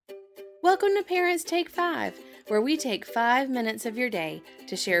Welcome to Parents Take 5, where we take 5 minutes of your day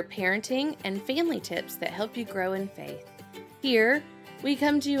to share parenting and family tips that help you grow in faith. Here, we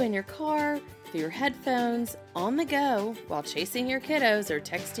come to you in your car, through your headphones, on the go, while chasing your kiddos or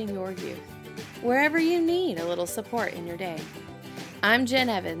texting your youth. Wherever you need a little support in your day. I'm Jen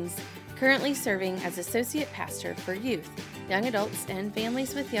Evans, currently serving as Associate Pastor for youth, young adults, and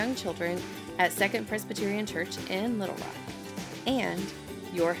families with young children at Second Presbyterian Church in Little Rock, and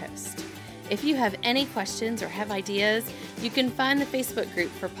your host. If you have any questions or have ideas, you can find the Facebook group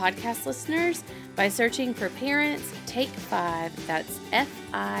for podcast listeners by searching for Parents Take 5, that's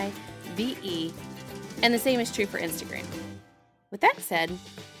F-I-V-E, and the same is true for Instagram. With that said,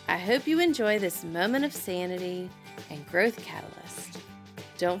 I hope you enjoy this moment of sanity and growth catalyst.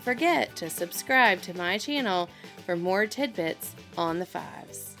 Don't forget to subscribe to my channel for more tidbits on the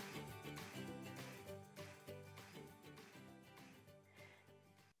fives.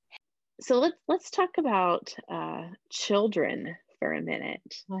 So let's talk about children for a minute.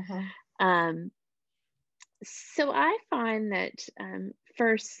 So I find that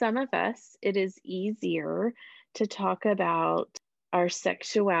for some of us, it is easier to talk about our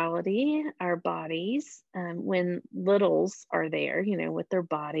sexuality, our bodies, when littles are there, what their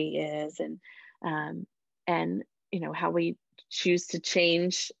body is and how we choose to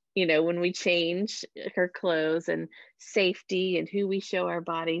change, when we change her clothes, and safety and who we show our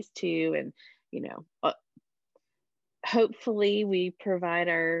bodies to. And, hopefully we provide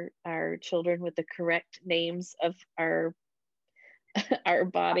our children with the correct names of our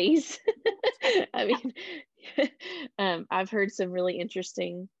bodies. I mean, I've heard some really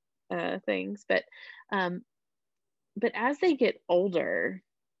interesting things, but as they get older,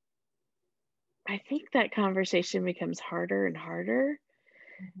 I think that conversation becomes harder and harder.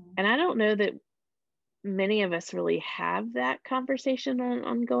 Mm-hmm. And I don't know that many of us really have that conversation on an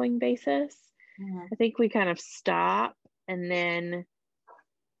ongoing basis. Mm-hmm. I think we kind of stop, and then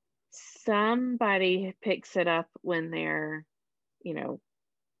somebody picks it up when they're, a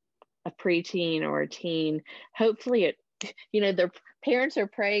preteen or a teen. Hopefully their parents are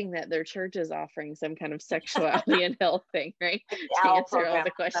praying that their church is offering some kind of sexuality and health thing, right? To answer all the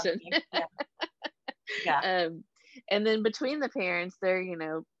questions. Yeah. And then between the parents, they're,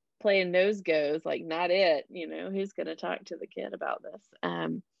 playing nose goes, like, not it, who's going to talk to the kid about this?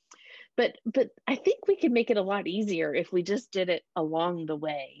 But I think we could make it a lot easier if we just did it along the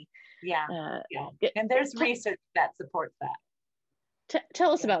way. Yeah. And there's research that supports that.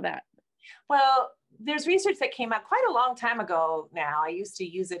 Tell us about that. Well, there's research that came out quite a long time ago now. I used to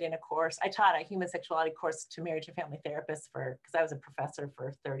use it in a course. I taught a human sexuality course to marriage and family therapists because I was a professor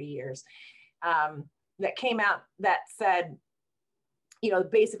for 30 years. That came out that said,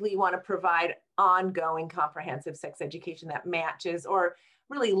 basically you want to provide ongoing comprehensive sex education that matches, or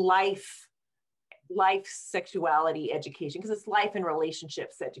really life sexuality education, because it's life and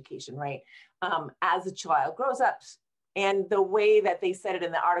relationships education, right? As a child grows up. And the way that they said it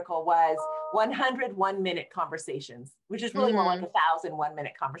in the article was 100 1-minute conversations, which is really more like 1,000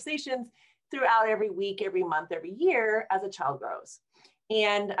 1-minute conversations throughout every week, every month, every year as a child grows.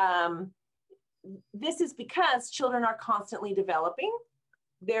 And this is because children are constantly developing.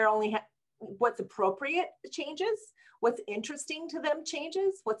 They're only what's appropriate changes, what's interesting to them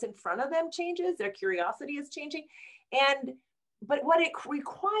changes, what's in front of them changes, their curiosity is changing. But what it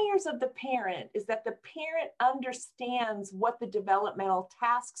requires of the parent is that the parent understands what the developmental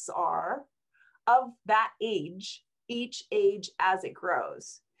tasks are of that age, each age as it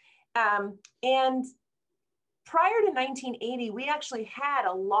grows. And prior to 1980, we actually had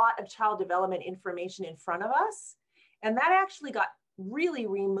a lot of child development information in front of us. And that actually got really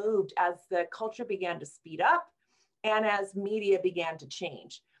removed as the culture began to speed up and as media began to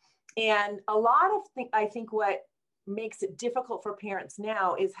change. And a lot of I think what makes it difficult for parents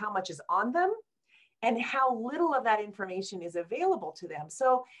now is how much is on them and how little of that information is available to them.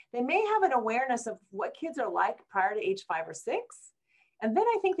 So they may have an awareness of what kids are like prior to age 5 or 6. And then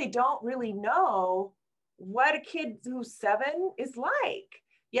I think they don't really know what a kid who's 7 is like.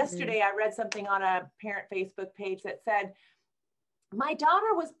 Yesterday, I read something on a parent Facebook page that said, my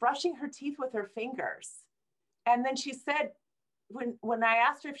daughter was brushing her teeth with her fingers. And then she said, when I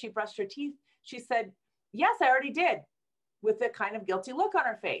asked her if she brushed her teeth, she said, yes, I already did, with a kind of guilty look on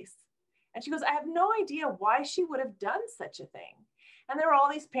her face. And she goes, I have no idea why she would have done such a thing. And there were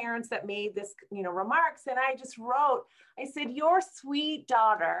all these parents that made this, remarks. And I just wrote, I said, your sweet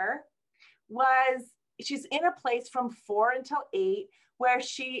daughter she's in a place from 4 until 8 where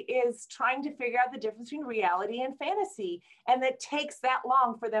she is trying to figure out the difference between reality and fantasy. And it takes that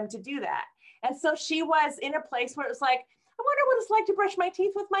long for them to do that. And so she was in a place where it was like, I wonder what it's like to brush my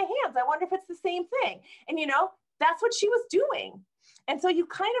teeth with my hands. I wonder if it's the same thing. And, that's what she was doing. And so you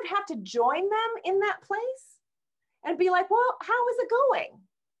kind of have to join them in that place and be like, well, how is it going?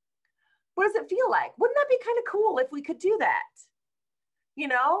 What does it feel like? Wouldn't that be kind of cool if we could do that? We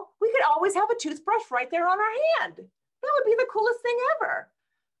could always have a toothbrush right there on our hand. That would be the coolest thing ever.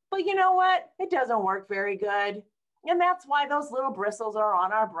 But you know what? It doesn't work very good. And that's why those little bristles are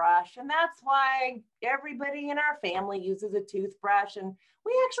on our brush. And that's why everybody in our family uses a toothbrush. And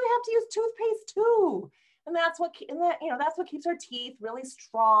we actually have to use toothpaste too. And that's what keeps our teeth really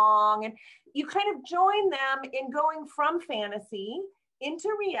strong. And you kind of join them in going from fantasy into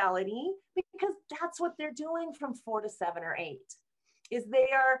reality, because that's what they're doing from 4 to 7 or 8, is they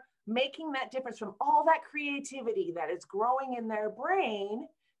are making that difference from all that creativity that is growing in their brain,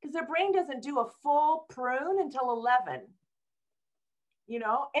 because their brain doesn't do a full prune until 11,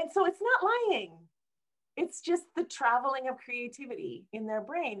 and so it's not lying. It's just the traveling of creativity in their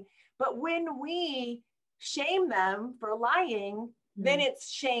brain. But when we shame them for lying, then it's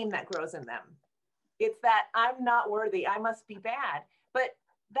shame that grows in them. It's that I'm not worthy, I must be bad. But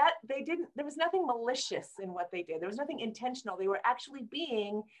that there was nothing malicious in what they did. There was nothing intentional. They were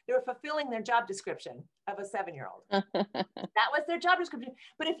fulfilling their job description of a 7-year-old. That was their job description.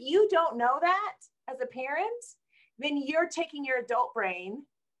 But if you don't know that as a parent, then you're taking your adult brain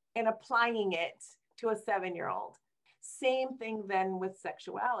and applying it to a 7-year-old. Same thing then with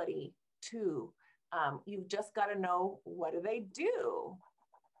sexuality too. You've just got to know, what do they do,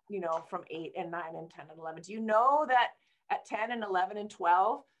 from 8 and 9 and 10 and 11. Do you know that at 10 and 11 and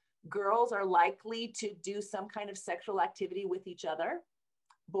 12, girls are likely to do some kind of sexual activity with each other,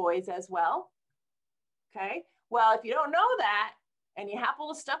 boys as well? Okay. Well, if you don't know that and you happen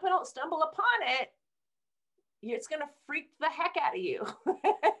to stumble upon it, it's going to freak the heck out of you.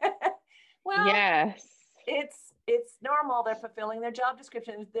 Well, yes, it's normal. They're fulfilling their job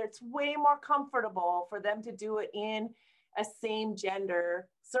description. It's way more comfortable for them to do it in a same gender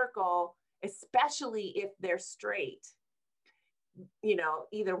circle, especially if they're straight,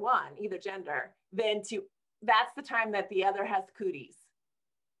 either gender, that's the time that the other has cooties.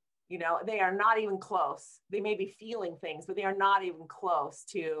 They are not even close. They may be feeling things, but they are not even close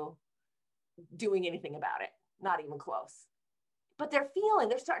to doing anything about it. Not even close. But they're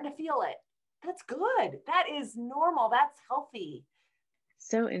starting to feel it. That's good. That is normal. That's healthy.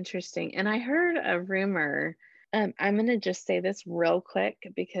 So interesting. And I heard a rumor. I'm going to just say this real quick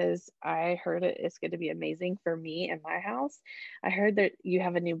because I heard it's going to be amazing for me and my house. I heard that you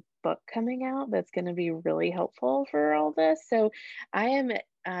have a new book coming out that's going to be really helpful for all this. So I am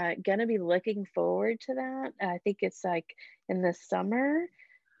going to be looking forward to that. I think it's like in the summer.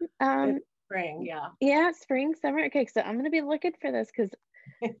 Spring, yeah. Yeah, spring, summer. Okay, so I'm going to be looking for this because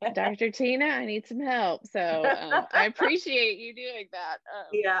Dr. Tina, I need some help. So I appreciate you doing that.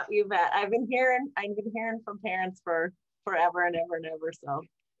 Yeah, you bet. I've been hearing from parents for forever and ever and ever. So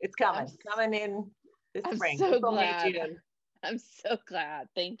it's coming in this spring. So glad. I'm so glad.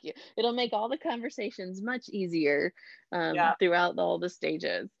 Thank you. It'll make all the conversations much easier throughout all the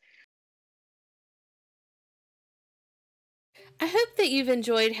stages. I hope that you've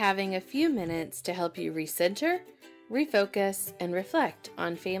enjoyed having a few minutes to help you recenter, refocus, and reflect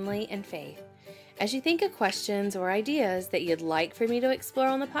on family and faith. As you think of questions or ideas that you'd like for me to explore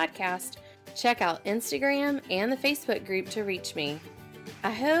on the podcast, check out Instagram and the Facebook group to reach me.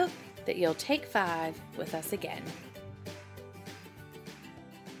 I hope that you'll take 5 with us again.